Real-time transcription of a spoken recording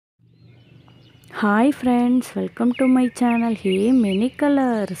Hi friends, welcome to my channel. Here many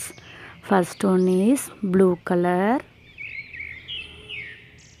colors. First one is blue color.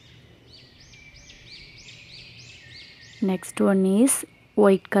 Next one is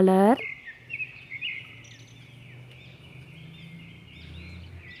white color.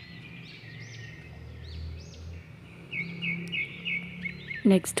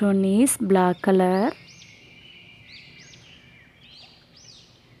 Next one is black color.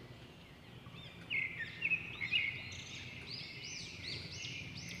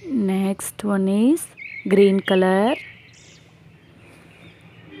 Next one is green color.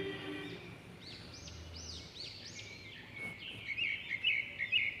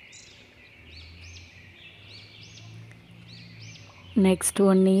 Next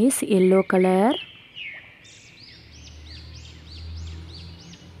one is yellow color.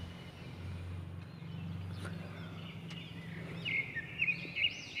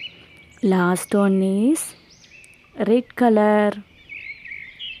 Last one is red color.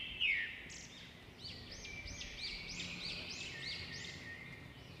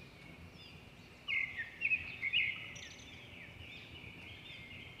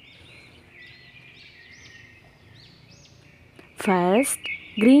 First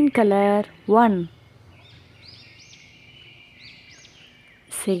green color 1.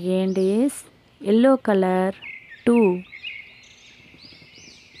 Second is yellow color 2.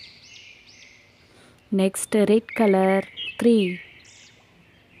 Next red color 3.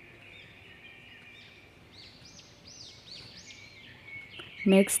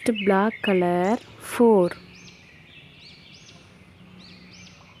 Next black color 4.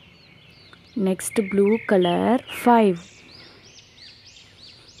 Next blue color 5.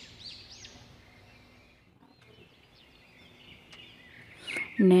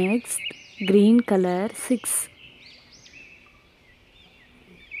 Next green color 6.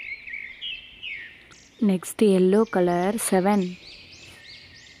 Next yellow color 7.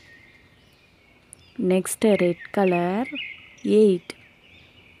 Next red color 8.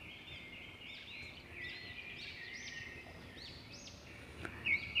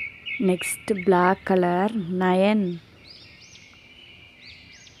 Next black color 9.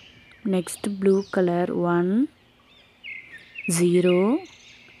 Next blue color 1, 0,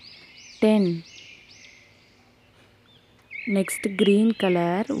 10. Next green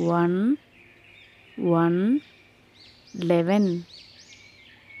color 1, 1, 11.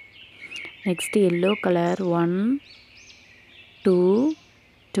 Next yellow color 1, 2,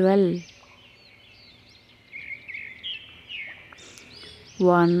 12.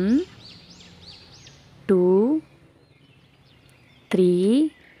 1, 2,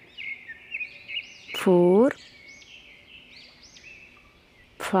 3, 4,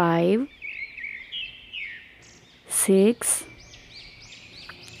 5, 6,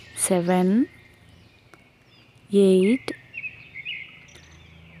 7, 8,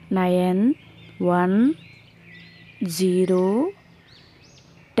 9, 1, 0,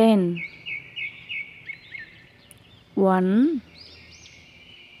 10. 1,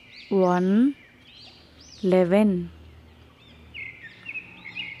 1, 11.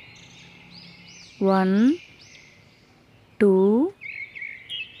 1, 2,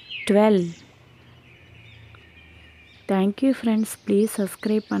 12. Thank you friends. Please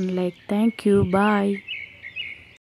subscribe and like. Thank you. Bye.